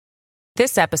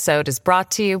This episode is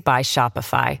brought to you by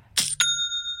Shopify.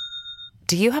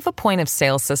 Do you have a point of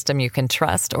sale system you can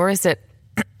trust, or is it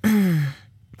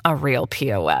a real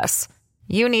POS?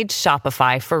 You need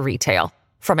Shopify for retail.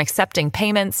 From accepting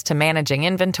payments to managing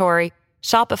inventory,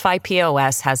 Shopify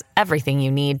POS has everything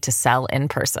you need to sell in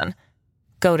person.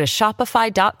 Go to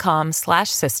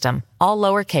shopify.com/system, all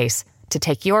lowercase, to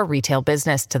take your retail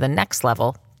business to the next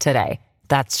level today.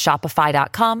 That's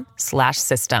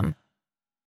shopify.com/system.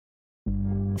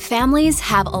 Families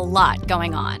have a lot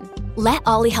going on. Let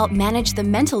Ollie help manage the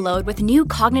mental load with new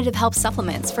cognitive help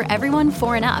supplements for everyone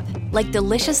 4 and up, like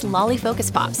delicious Lolly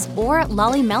Focus Pops or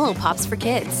Lolly Mellow Pops for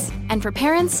kids. And for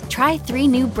parents, try 3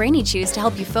 new Brainy Chews to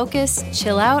help you focus,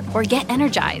 chill out, or get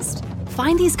energized.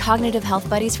 Find these cognitive health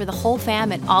buddies for the whole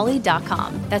fam at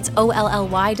ollie.com. That's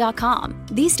OLLY.com.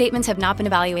 These statements have not been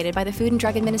evaluated by the Food and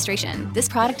Drug Administration. This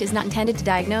product is not intended to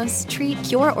diagnose, treat,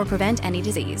 cure, or prevent any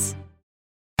disease.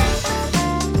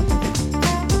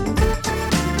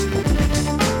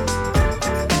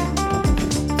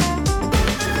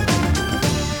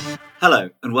 Hello,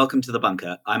 and welcome to The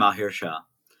Bunker. I'm Ahir Shah.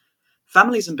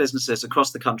 Families and businesses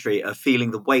across the country are feeling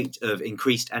the weight of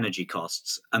increased energy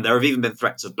costs, and there have even been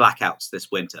threats of blackouts this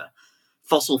winter.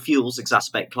 Fossil fuels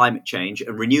exacerbate climate change,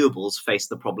 and renewables face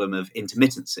the problem of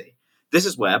intermittency. This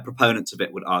is where proponents of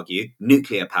it would argue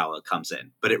nuclear power comes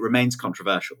in, but it remains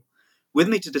controversial. With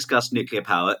me to discuss nuclear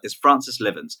power is Francis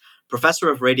Livens, Professor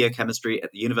of Radiochemistry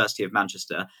at the University of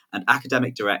Manchester and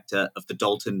Academic Director of the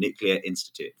Dalton Nuclear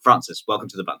Institute. Francis, welcome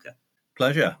to The Bunker.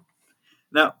 Pleasure.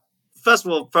 Now, first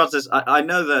of all, Francis, I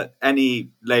know that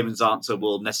any layman's answer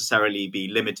will necessarily be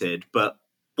limited, but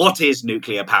what is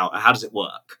nuclear power? How does it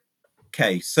work?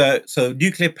 Okay, so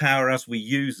nuclear power as we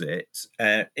use it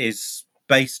is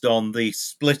based on the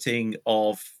splitting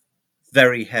of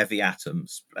very heavy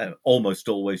atoms, almost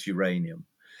always uranium,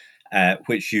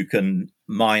 which you can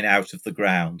mine out of the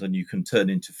ground and you can turn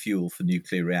into fuel for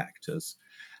nuclear reactors.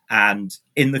 And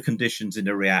in the conditions in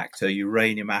a reactor,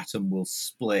 uranium atom will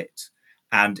split,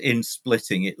 and in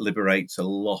splitting, it liberates a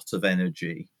lot of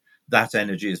energy. That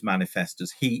energy is manifest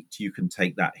as heat. You can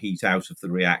take that heat out of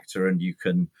the reactor and you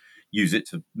can use it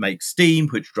to make steam,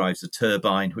 which drives a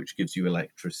turbine, which gives you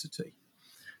electricity.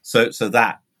 So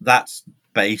that's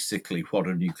basically what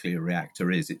a nuclear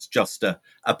reactor is. It's just a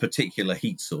particular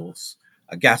heat source.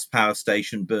 A gas power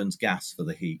station burns gas for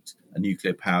the heat. A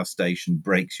nuclear power station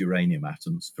breaks uranium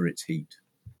atoms for its heat.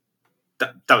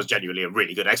 That was genuinely a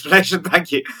really good explanation.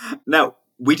 Thank you. Now,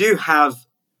 we do have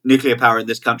nuclear power in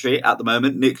this country at the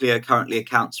moment. Nuclear currently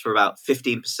accounts for about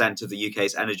 15% of the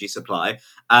UK's energy supply,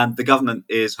 and the government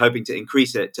is hoping to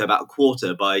increase it to about a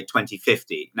quarter by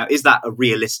 2050. Now, is that a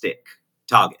realistic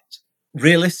target?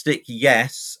 Realistic,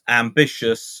 yes.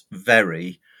 Ambitious,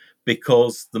 very.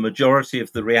 Because the majority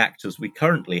of the reactors we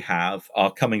currently have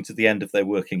are coming to the end of their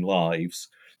working lives.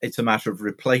 It's a matter of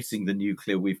replacing the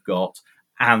nuclear we've got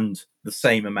and the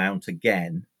same amount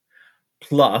again.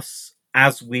 Plus,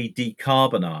 as we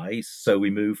decarbonise, so we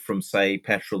move from, say,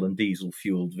 petrol and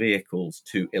diesel-fuelled vehicles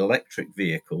to electric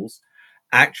vehicles,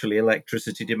 actually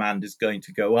electricity demand is going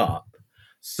to go up.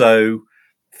 So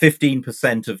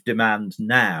 15% of demand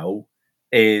now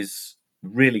is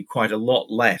really quite a lot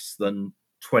less than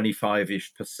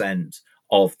 25-ish%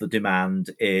 of the demand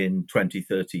in 20,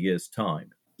 30 years'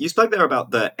 time. You spoke there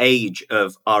about the age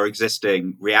of our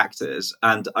existing reactors,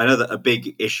 and I know that a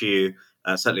big issue,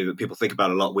 certainly that people think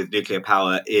about a lot with nuclear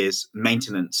power, is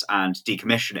maintenance and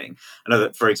decommissioning. I know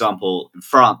that, for example, in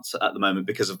France at the moment,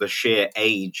 because of the sheer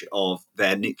age of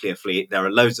their nuclear fleet, there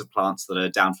are loads of plants that are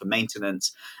down for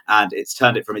maintenance, and it's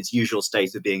turned it from its usual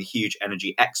state of being a huge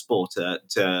energy exporter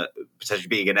to potentially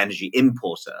being an energy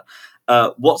importer.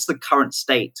 What's the current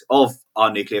state of our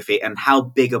nuclear fleet, and how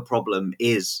big a problem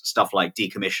is stuff like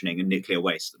decommissioning and nuclear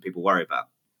waste that people worry about?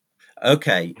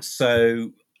 Okay,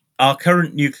 so our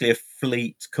current nuclear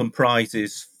fleet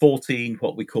comprises 14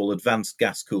 what we call advanced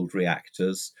gas-cooled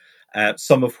reactors,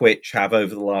 some of which have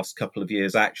over the last couple of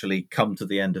years actually come to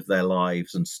the end of their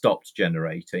lives and stopped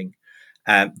generating,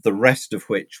 the rest of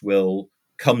which will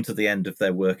come to the end of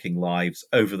their working lives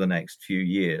over the next few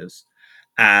years.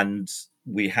 And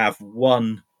we have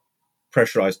one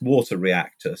pressurized water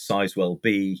reactor, Sizewell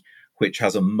B, which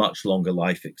has a much longer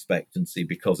life expectancy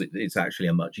because it's actually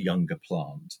a much younger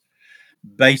plant.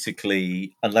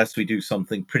 Basically, unless we do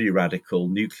something pretty radical,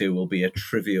 nuclear will be a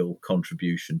trivial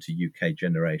contribution to UK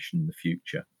generation in the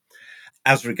future.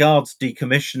 As regards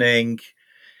decommissioning,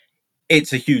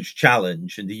 it's a huge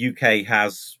challenge, and the UK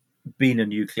has been a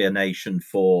nuclear nation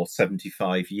for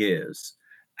 75 years.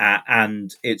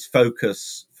 And its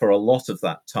focus for a lot of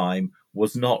that time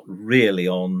was not really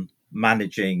on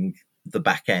managing the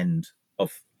back end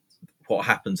of what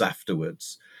happens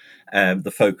afterwards.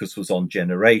 The focus was on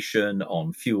generation,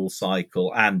 on fuel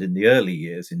cycle, and in the early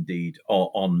years, indeed,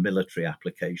 on military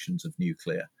applications of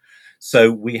nuclear.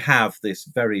 So we have this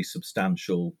very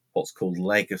substantial, what's called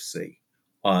legacy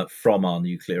from our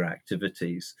nuclear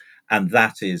activities. And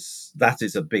that is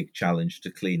a big challenge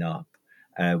to clean up.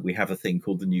 We have a thing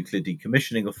called the Nuclear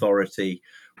Decommissioning Authority,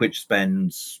 which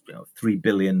spends £3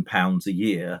 billion a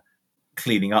year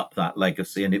cleaning up that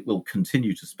legacy, and it will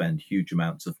continue to spend huge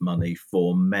amounts of money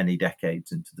for many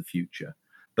decades into the future.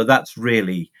 But that's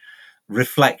really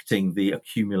reflecting the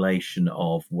accumulation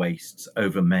of wastes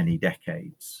over many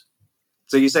decades.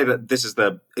 So you say that this is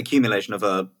the accumulation of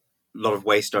a lot of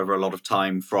waste over a lot of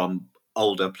time from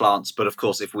older plants. But of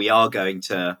course, if we are going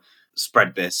to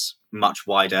spread this much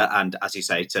wider and, as you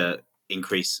say, to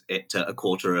increase it to a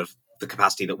quarter of the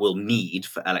capacity that we'll need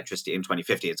for electricity in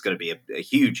 2050, it's going to be a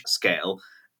huge scale.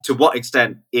 To what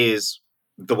extent is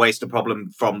the waste a problem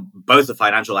from both a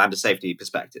financial and a safety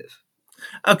perspective?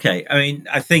 Okay, I mean,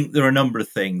 I think there are a number of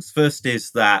things. First is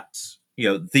that,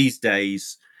 these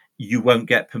days you won't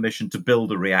get permission to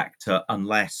build a reactor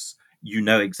unless you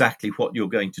know exactly what you're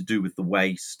going to do with the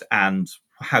waste and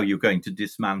how you're going to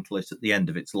dismantle it at the end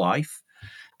of its life.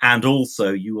 And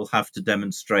also you will have to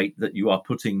demonstrate that you are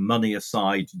putting money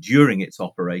aside during its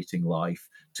operating life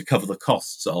to cover the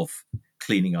costs of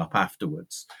cleaning up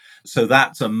afterwards. So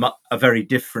that's a very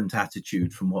different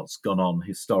attitude from what's gone on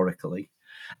historically.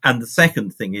 And the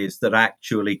second thing is that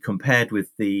actually, compared with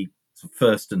the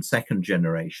first and second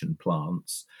generation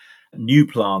plants, new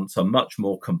plants are much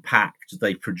more compact.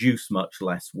 They produce much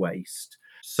less waste.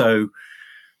 So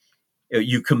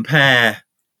you compare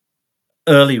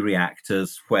early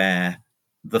reactors where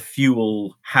the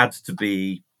fuel had to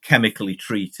be chemically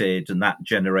treated and that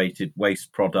generated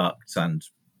waste products and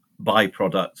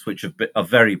byproducts, which are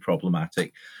very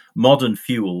problematic. Modern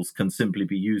fuels can simply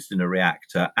be used in a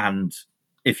reactor and,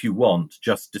 if you want,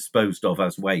 just disposed of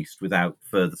as waste without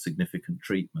further significant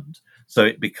treatment. So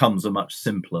it becomes a much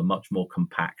simpler, much more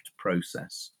compact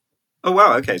process. Oh,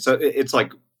 wow. Okay. So it's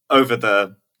like over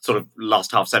the sort of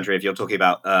last half century, if you're talking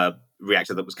about a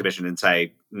reactor that was commissioned in, say,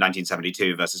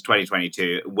 1972 versus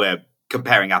 2022, we're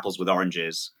comparing apples with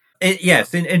oranges.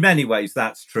 Yes, in many ways,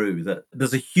 that's true. That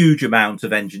there's a huge amount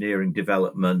of engineering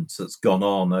development that's gone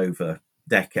on over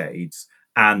decades.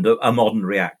 And a modern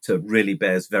reactor really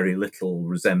bears very little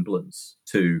resemblance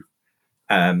to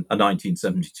a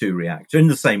 1972 reactor, in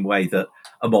the same way that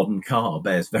a modern car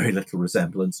bears very little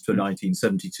resemblance to a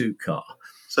 1972 car.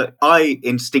 So I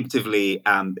instinctively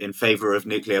am in favour of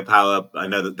nuclear power. I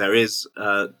know that there is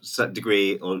a certain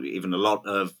degree or even a lot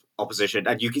of opposition,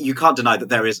 and you can't deny that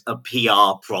there is a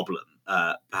PR problem,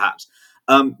 perhaps.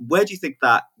 Where do you think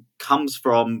that comes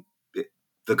from?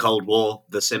 The Cold War,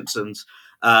 the Simpsons,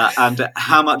 and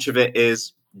how much of it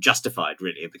is justified,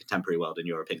 really, in the contemporary world, in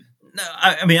your opinion? No,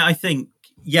 I think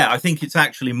it's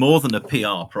actually more than a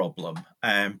PR problem,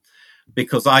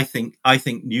 because I think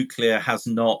nuclear has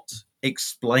not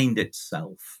explained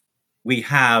itself. We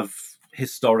have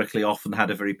historically often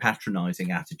had a very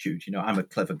patronizing attitude. I'm a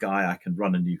clever guy, I can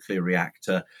run a nuclear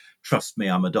reactor, trust me,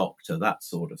 I'm a doctor, that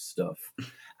sort of stuff.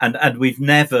 And we've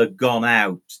never gone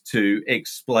out to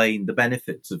explain the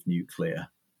benefits of nuclear.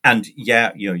 And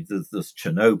there's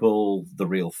Chernobyl, The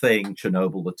Real Thing,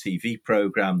 Chernobyl, the TV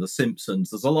program, The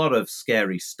Simpsons. There's a lot of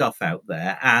scary stuff out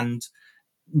there, and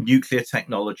nuclear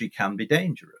technology can be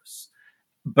dangerous,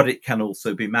 but it can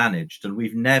also be managed. And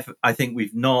we've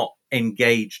not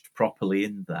engaged properly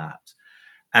in that.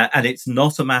 And it's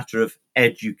not a matter of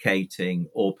educating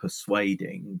or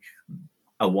persuading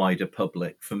a wider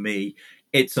public. For me,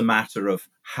 it's a matter of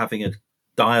having a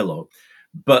dialogue.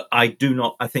 But I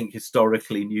think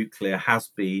historically nuclear has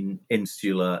been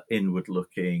insular,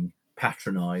 inward-looking,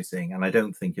 patronizing, and I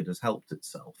don't think it has helped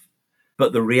itself.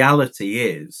 But the reality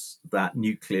is that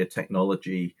nuclear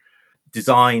technology,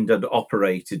 designed and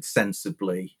operated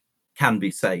sensibly, can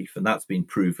be safe, and that's been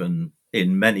proven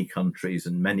in many countries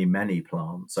and many, many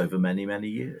plants over many, many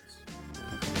years.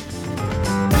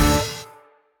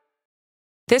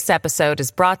 This episode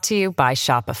is brought to you by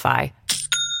Shopify.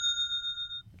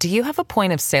 Do you have a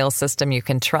point of sale system you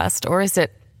can trust, or is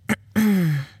it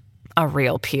a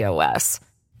real POS?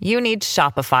 You need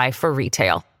Shopify for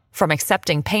retail. From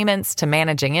accepting payments to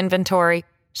managing inventory,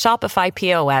 Shopify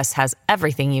POS has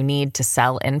everything you need to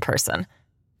sell in person.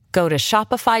 Go to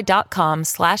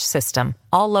shopify.com/system,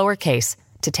 all lowercase,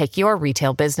 to take your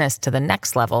retail business to the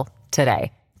next level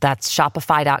today. That's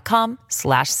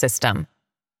shopify.com/system.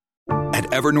 At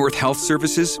Evernorth Health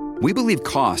Services, we believe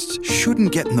costs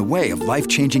shouldn't get in the way of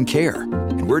life-changing care,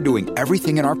 and we're doing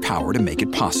everything in our power to make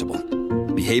it possible.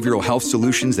 behavioral health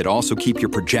solutions that also keep your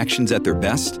projections at their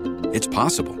best? It's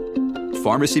possible.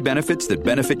 Pharmacy benefits that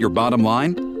benefit your bottom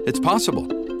line? It's possible.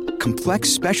 Complex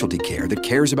specialty care that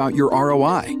cares about your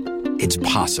ROI? It's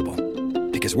possible.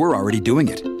 Because we're already doing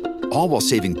it. All while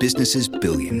saving businesses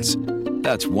billions.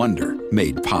 That's Wonder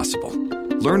made possible.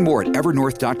 Learn more at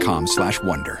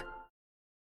evernorth.com/wonder.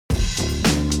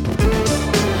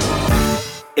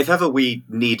 If ever we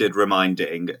needed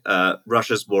reminding,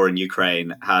 Russia's war in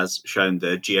Ukraine has shown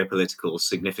the geopolitical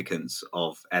significance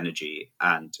of energy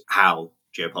and how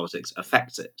geopolitics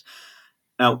affects it.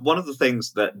 Now, one of the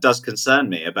things that does concern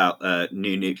me about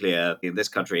new nuclear in this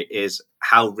country is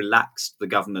how relaxed the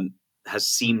government has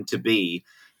seemed to be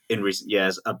in recent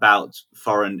years about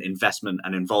foreign investment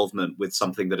and involvement with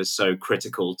something that is so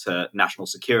critical to national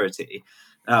security.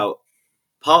 Now,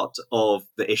 part of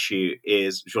the issue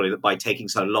is surely that by taking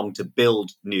so long to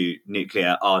build new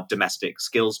nuclear, our domestic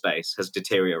skills base has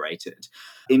deteriorated.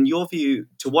 In your view,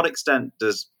 to what extent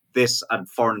does this and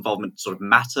foreign involvement sort of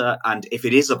matter? And if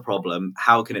it is a problem,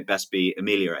 how can it best be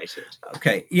ameliorated?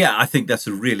 Okay, yeah, I think that's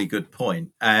a really good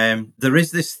point. There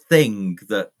is this thing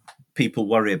that people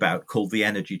worry about called the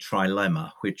energy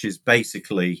trilemma, which is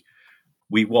basically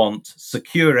we want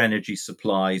secure energy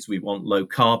supplies, we want low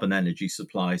carbon energy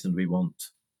supplies, and we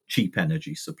want cheap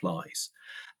energy supplies.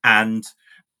 And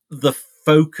the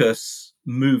focus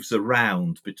moves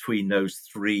around between those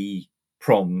three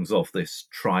prongs of this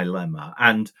trilemma.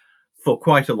 And for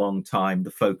quite a long time,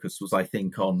 the focus was, I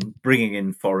think, on bringing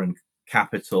in foreign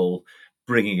capital,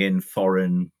 bringing in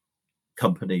foreign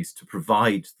companies to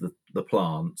provide the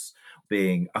plants,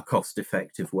 being a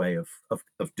cost-effective way of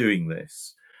doing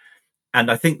this. And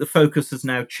I think the focus has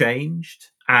now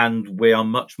changed, and we are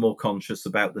much more conscious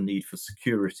about the need for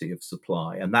security of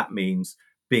supply. And that means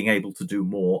being able to do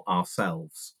more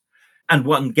ourselves. And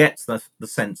one gets the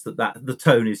sense that the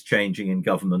tone is changing in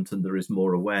government and there is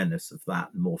more awareness of that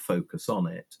and more focus on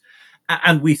it.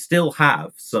 And we still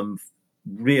have some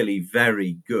really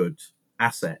very good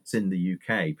assets in the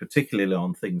UK, particularly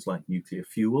on things like nuclear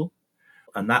fuel.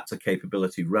 And that's a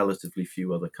capability relatively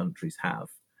few other countries have.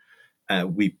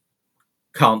 We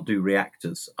can't do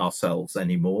reactors ourselves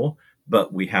anymore,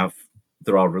 but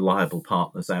there are reliable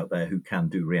partners out there who can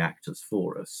do reactors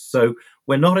for us. So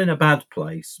we're not in a bad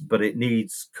place, but it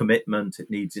needs commitment, it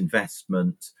needs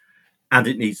investment, and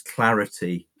it needs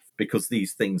clarity, because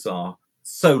these things are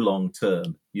so long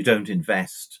term. You don't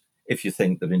invest if you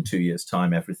think that in 2 years'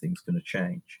 time everything's going to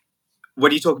change.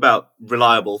 When you talk about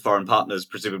reliable foreign partners,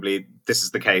 presumably this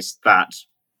is the case that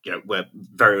we're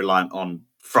very reliant on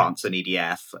France and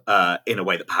EDF in a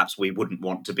way that perhaps we wouldn't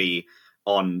want to be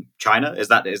on China. Is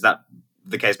that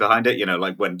the case behind it?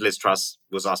 Like when Liz Truss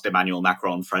was asked Emmanuel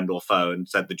Macron, friend or foe, and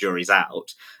said the jury's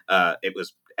out, it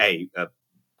was a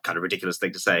kind of ridiculous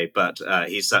thing to say, but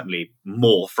he's certainly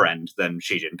more friend than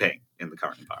Xi Jinping in the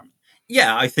current environment.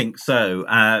 Yeah, I think so.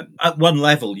 At one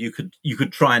level, you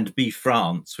could try and be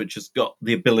France, which has got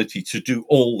the ability to do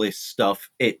all this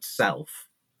stuff itself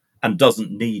and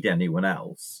doesn't need anyone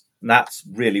else. And that's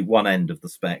really one end of the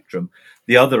spectrum.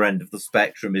 The other end of the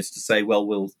spectrum is to say, well,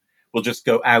 we'll just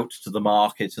go out to the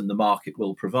market and the market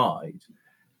will provide.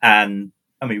 And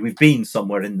I mean, we've been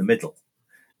somewhere in the middle.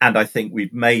 And I think we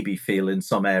maybe feel in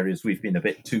some areas we've been a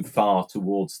bit too far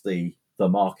towards the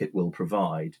market will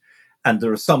provide. And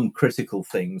there are some critical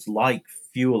things like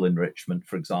fuel enrichment,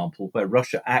 for example, where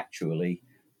Russia actually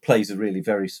plays a really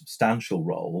very substantial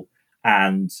role.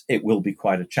 And it will be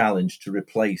quite a challenge to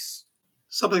replace.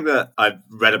 Something that I've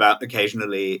read about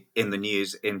occasionally in the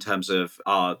news in terms of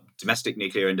our domestic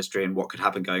nuclear industry and what could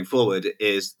happen going forward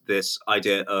is this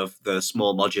idea of the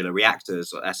small modular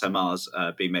reactors, or SMRs,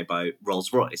 being made by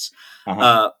Rolls-Royce.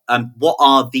 And what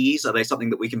are these? Are they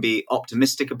something that we can be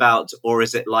optimistic about? Or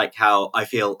is it like how I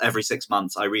feel every 6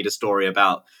 months I read a story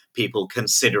about people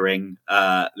considering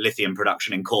lithium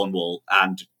production in Cornwall,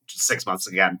 and 6 months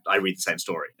again, I read the same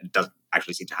story. It doesn't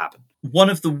actually seem to happen. One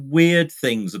of the weird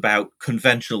things about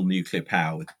conventional nuclear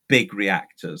power with big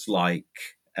reactors like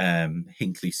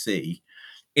Hinkley C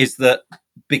is that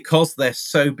because they're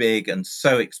so big and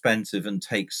so expensive and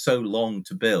take so long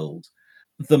to build,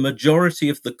 the majority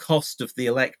of the cost of the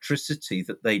electricity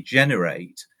that they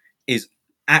generate is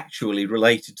actually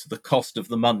related to the cost of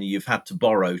the money you've had to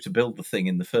borrow to build the thing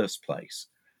in the first place.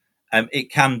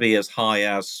 It can be as high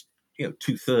as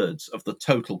 2/3 of the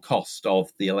total cost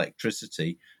of the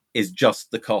electricity is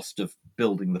just the cost of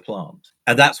building the plant.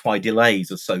 And that's why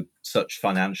delays are such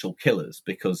financial killers,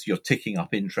 because you're ticking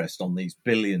up interest on these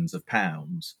billions of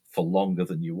pounds for longer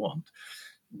than you want.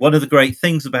 One of the great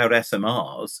things about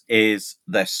SMRs is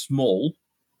they're small,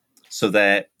 so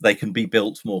they can be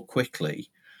built more quickly.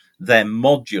 they're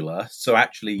modular. So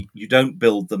actually, you don't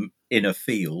build them in a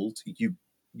field.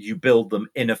 You build them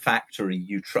in a factory.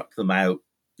 You truck them out.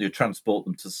 You transport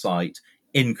them to site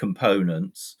in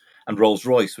components. And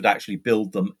Rolls-Royce would actually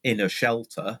build them in a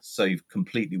shelter, so you've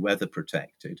completely weather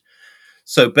protected.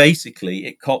 So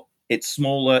basically, it's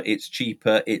smaller, it's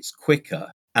cheaper, it's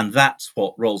quicker. And that's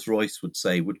what Rolls-Royce would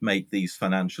say would make these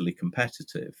financially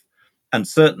competitive. And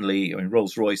certainly, I mean,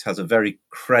 Rolls-Royce has a very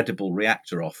credible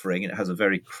reactor offering. It has a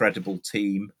very credible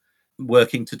team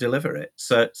working to deliver it.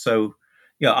 So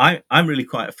I'm really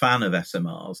quite a fan of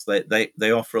SMRs.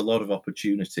 They offer a lot of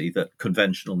opportunity that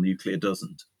conventional nuclear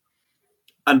doesn't.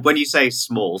 And when you say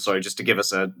small, sorry, just to give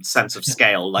us a sense of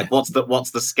scale, like what's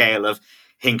the scale of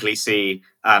Hinkley C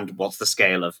and what's the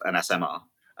scale of an SMR?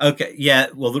 Okay, yeah.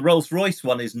 Well, the Rolls-Royce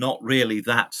one is not really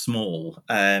that small.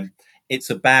 It's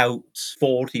about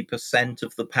 40%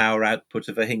 of the power output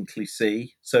of a Hinkley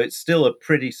C, so it's still a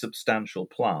pretty substantial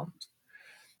plant.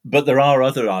 But there are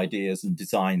other ideas and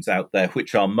designs out there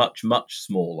which are much, much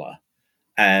smaller,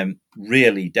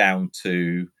 really down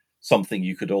to something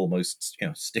you could almost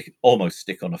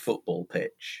stick on a football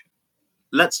pitch.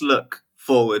 Let's look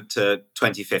forward to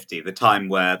 2050, the time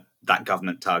where that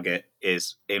government target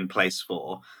is in place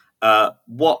for.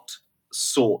 What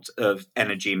sort of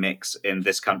energy mix in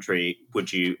this country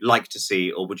would you like to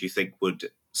see, or would you think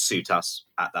would suit us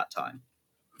at that time?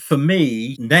 For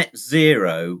me, net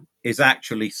zero is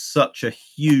actually such a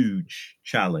huge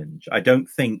challenge. I don't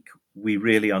think we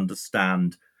really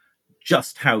understand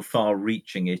just how far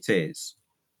reaching it is.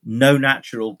 No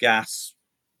natural gas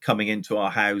coming into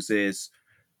our houses,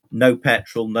 no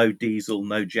petrol, no diesel,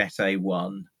 no Jet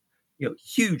A1.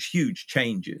 Huge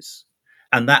changes.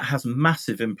 And that has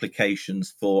massive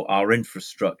implications for our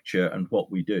infrastructure and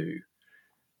what we do.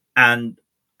 And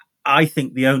I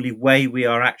think the only way we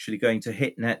are actually going to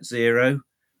hit net zero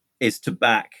is to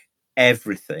back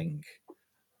everything.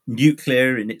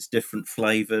 Nuclear in its different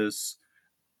flavors,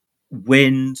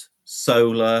 wind,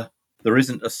 solar. There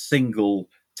isn't a single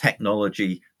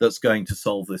technology that's going to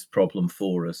solve this problem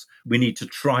for us. We need to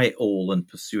try it all and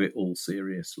pursue it all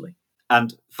seriously.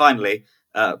 And finally,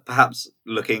 perhaps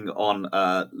looking on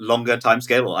a longer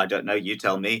timescale, or I don't know, you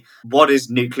tell me, what is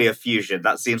nuclear fusion?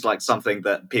 That seems like something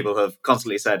that people have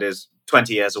constantly said is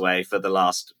 20 years away for the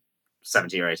last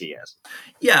 70 or 80 years.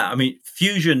 Yeah, I mean,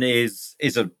 fusion is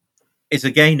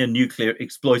again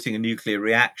exploiting a nuclear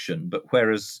reaction, but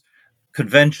whereas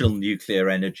conventional nuclear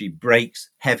energy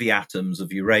breaks heavy atoms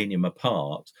of uranium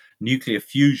apart, nuclear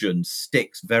fusion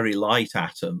sticks very light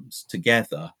atoms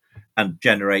together and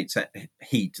generates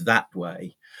heat that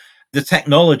way. The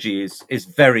technology is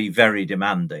very, very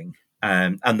demanding.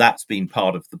 And that's been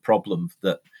part of the problem,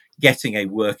 that getting a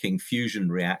working fusion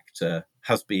reactor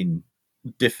has been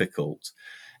difficult.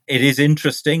 It is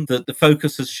interesting that the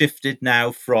focus has shifted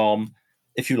now from,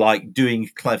 if you like, doing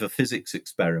clever physics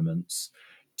experiments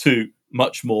to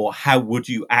much more, how would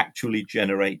you actually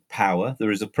generate power?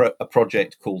 There is a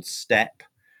project called STEP,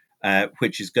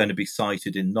 which is going to be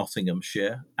sited in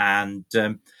Nottinghamshire. And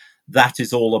that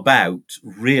is all about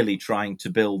really trying to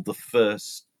build the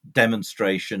first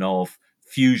demonstration of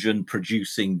fusion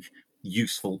producing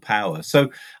useful power.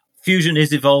 So fusion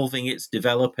is evolving, it's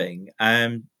developing,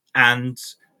 and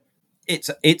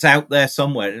it's out there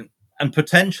somewhere. And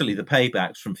potentially the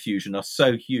paybacks from fusion are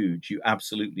so huge, you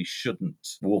absolutely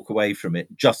shouldn't walk away from it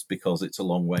just because it's a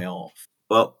long way off.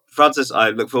 Well, Francis,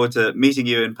 I look forward to meeting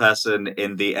you in person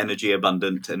in the energy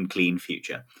abundant and clean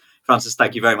future. Francis,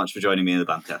 thank you very much for joining me in the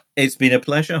bunker. It's been a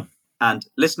pleasure. And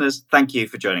listeners, thank you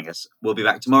for joining us. We'll be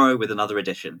back tomorrow with another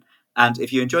edition. And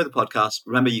if you enjoy the podcast,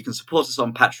 remember you can support us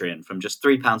on Patreon from just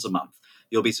 £3 a month.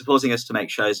 You'll be supporting us to make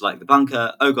shows like The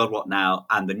Bunker, Oh God, What Now,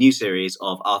 and the new series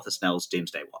of Arthur Snell's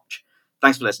Doomsday Watch.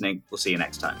 Thanks for listening. We'll see you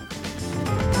next time.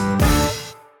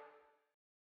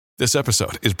 This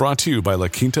episode is brought to you by La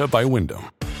Quinta by Wyndham.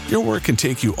 Your work can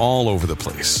take you all over the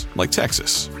place, like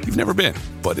Texas. You've never been,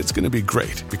 but it's going to be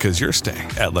great because you're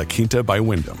staying at La Quinta by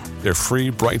Wyndham. Their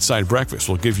free Bright Side breakfast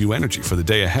will give you energy for the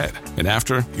day ahead. And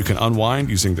after, you can unwind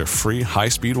using their free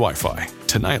high-speed Wi-Fi.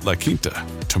 Tonight, La Quinta.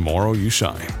 Tomorrow, you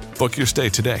shine. Book your stay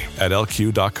today at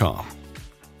lq.com.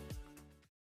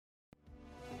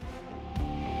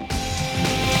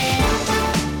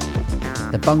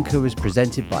 The Bunker was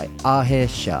presented by Ahir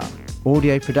Shah.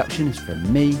 Audio production is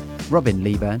from me, Robin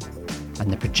Leeburn,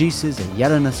 and the producers are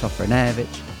Jelena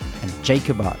Sofronejevic and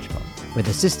Jacob Archibald, with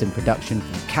assistant production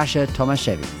from Kasia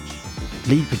Tomaszewicz.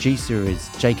 Lead producer is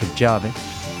Jacob Jarvis,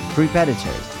 group editor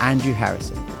is Andrew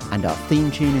Harrison, and our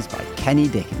theme tune is by Kenny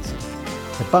Dickinson.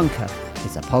 The Bunker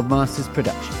is a Podmasters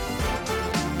production.